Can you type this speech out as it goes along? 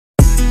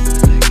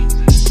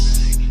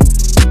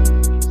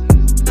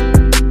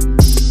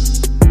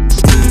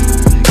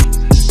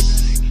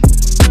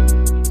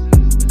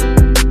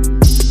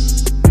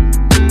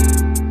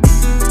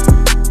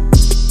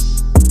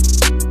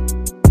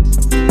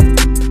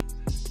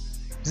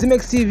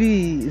Ximex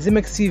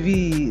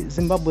TV,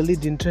 Zimbabwe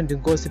leading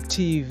trending gossip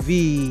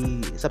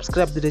TV.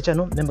 Subscribe to the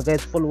channel. Remember,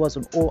 guys, follow us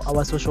on all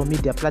our social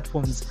media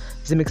platforms.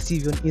 Ximex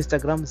TV on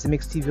Instagram,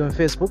 Ximex TV on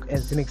Facebook,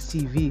 and Ximex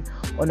TV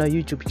on our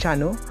YouTube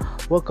channel.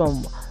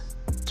 Welcome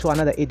to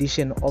another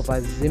edition of our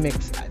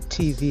Ximex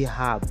TV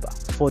hub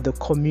for the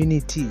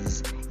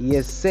communities.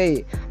 Yes,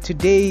 say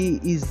today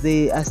is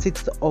the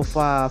 6th of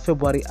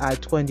February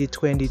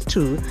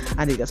 2022,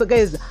 and so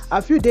guys,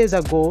 a few days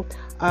ago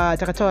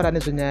takataura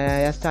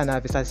nezvenyaya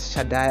yaStana versus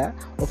Shadaya.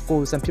 Of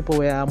course, some people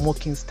were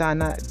mocking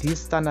Stana,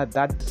 this Stana,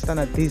 that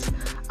Stana, this.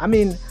 I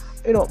mean,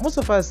 you know, most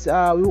of us we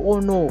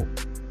all know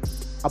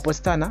about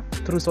Stana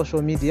through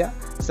social media.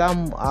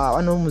 Some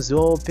I know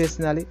Mudiwa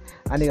personally,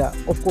 and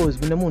of course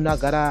mune munhu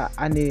agara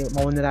ane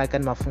maonero ake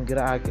ane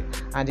mafungiro ake,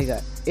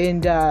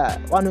 and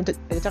vanhu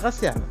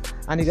takasiyana,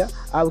 and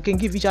we can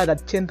give each other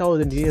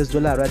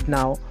 $10,000 right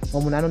now.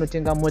 Munhu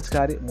anotenga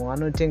motikari, munhu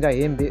anotenga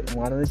hembe,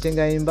 munhu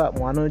anotenga imba,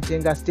 munhu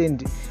anotenga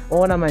stand.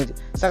 Ona manje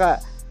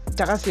saka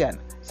takasiyana.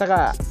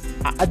 Saka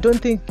I don't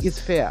think it's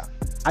fair.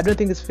 I don't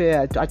think it's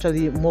fair to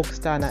actually mock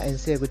Stana and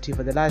say good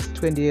for the last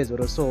 20 years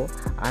or so.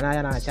 But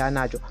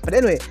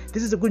anyway,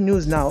 this is the good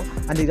news now,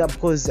 and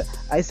because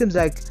it seems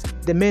like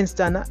the main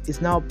Stana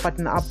is now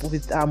partnered up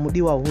with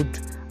Mudiwa Hood,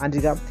 and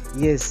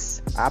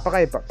yes,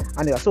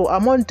 and so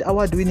among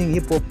award-winning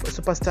hip-hop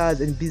superstars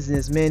and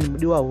businessmen,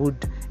 Mudiwa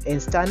Hood and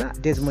Stana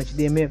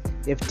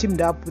they've teamed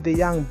up with the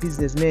young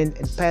businessman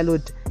and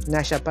pilot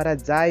Nasha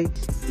Paradzai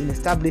in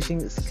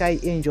establishing Sky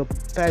Angel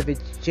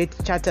Private Jet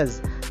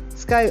Charters.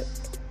 Sky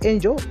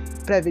Angel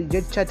Private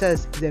Jet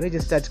Charters is a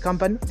registered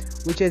company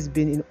which has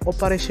been in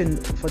operation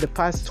for the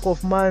past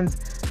 12 months.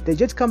 The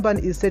jet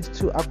company is set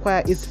to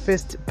acquire its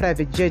first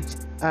private jet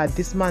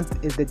this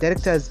month as the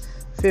directors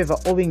favor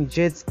owning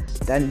jets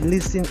than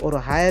leasing or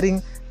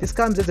hiring. This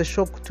comes as a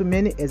shock to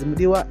many, as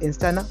Mudiwa and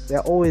Stana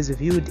were always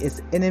viewed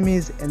as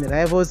enemies and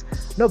rivals.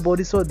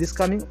 Nobody saw this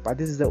coming, but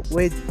this is the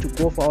way to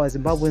go for our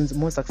Zimbabweans'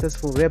 most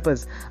successful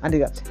rappers. And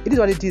it is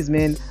what it is,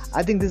 man.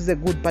 I think this is a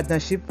good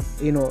partnership.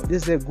 You know,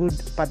 this is a good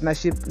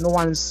partnership. No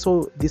one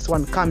saw this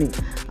one coming.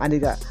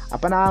 And but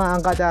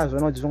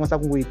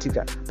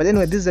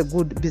anyway, this is a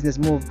good business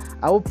move.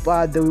 I hope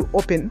they will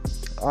open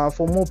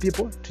for more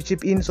people to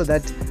chip in so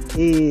that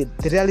the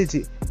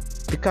reality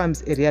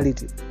becomes a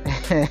reality.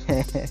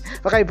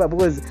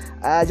 Because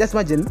just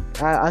imagine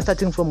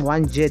starting from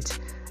one jet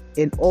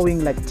and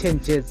owing like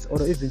 10 jets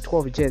or even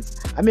 12 jets.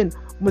 I mean,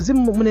 of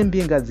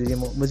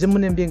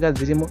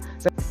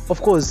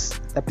course,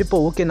 the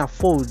people who can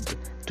afford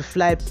to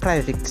fly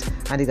private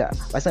and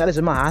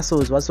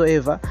hassles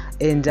whatsoever,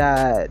 and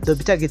they'll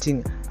be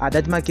targeting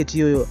that market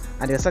here,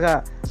 and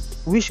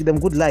wish them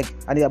good luck.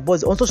 And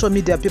boys on social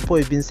media, people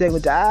have been saying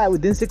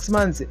within 6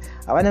 months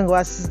avanenge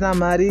vasina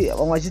mari,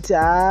 vamwe vachiti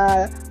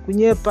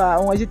kunyepa,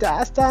 vamwe vachiti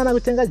Stana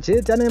kutenga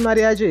jet ane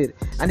mari yacho here.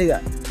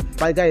 And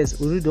but guys,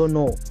 we really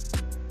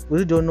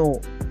don't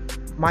know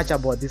much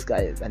about these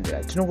guys, and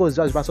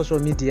tinongoziva zva social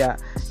media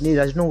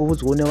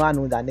nezvatinongovudzwa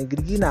nevanhu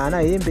ndigirikina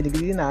hana hembe,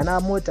 ndigirikina hana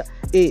mota.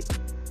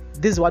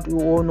 This is what we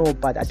all know,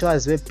 but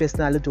ativazive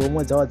personally kuti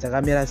homwe dzavo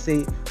dzakamira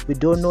sei. We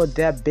don't know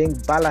their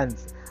bank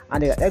balance.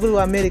 And go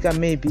America,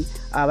 maybe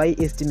I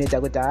estimate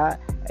that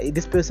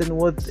this person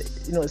worth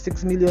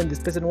 6 million, this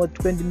person worth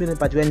 20 million,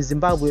 but we're in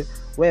Zimbabwe,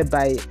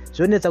 whereby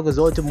zonetsa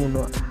kuzoto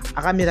munhu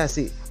akamira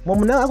sei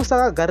munhu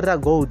akusaka garira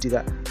gold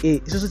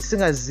isusu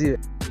tisingazive.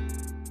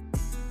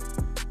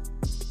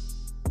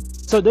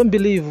 So don't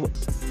believe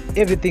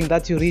everything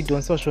that you read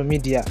on social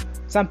media.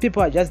 Some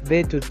people are just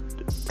there to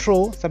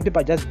troll, some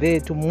people are just there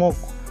to mock,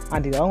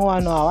 and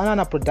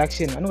the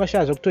production.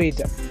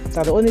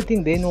 So the only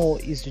thing they know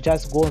is to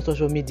just go on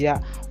social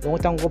media. So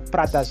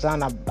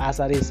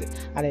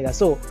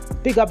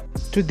pick up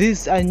to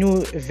this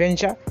new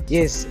venture.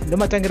 Yes,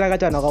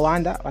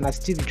 wana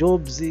Steve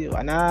Jobs,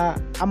 wana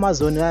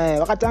Amazon,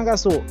 wakatanga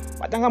so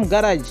watanga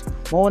mgarage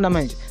maona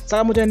manje.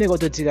 Saka mutaneko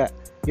totika,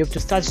 you have to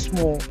start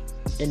small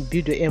and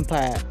build your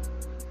empire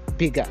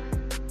bigger.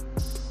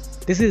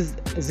 This is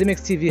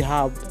Ximex TV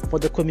hub for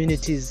the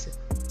communities.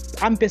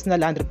 I'm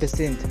personally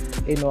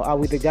 100%,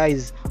 with the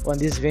guys on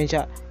this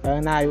venture.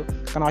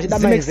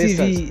 Ximex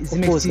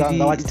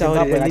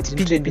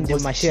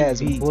TV, my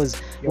shares because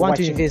you want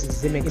to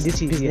invest in this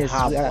business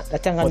hub for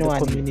the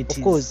communities.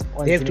 Of course,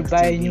 they have to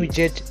buy a new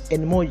jet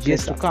and more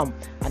jets to come.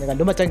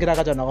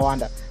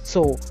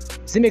 So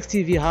Ximex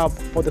TV hub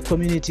for the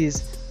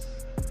communities.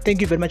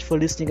 Thank you very much for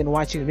listening and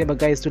watching. Remember,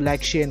 guys, to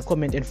like, share, and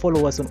comment, and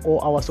follow us on all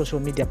our social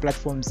media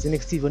platforms.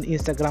 Ximex TV on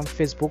Instagram,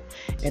 Facebook,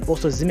 and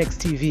also Ximex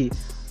TV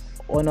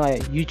on our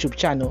YouTube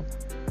channel.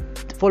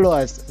 Follow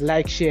us,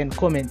 like, share, and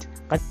comment.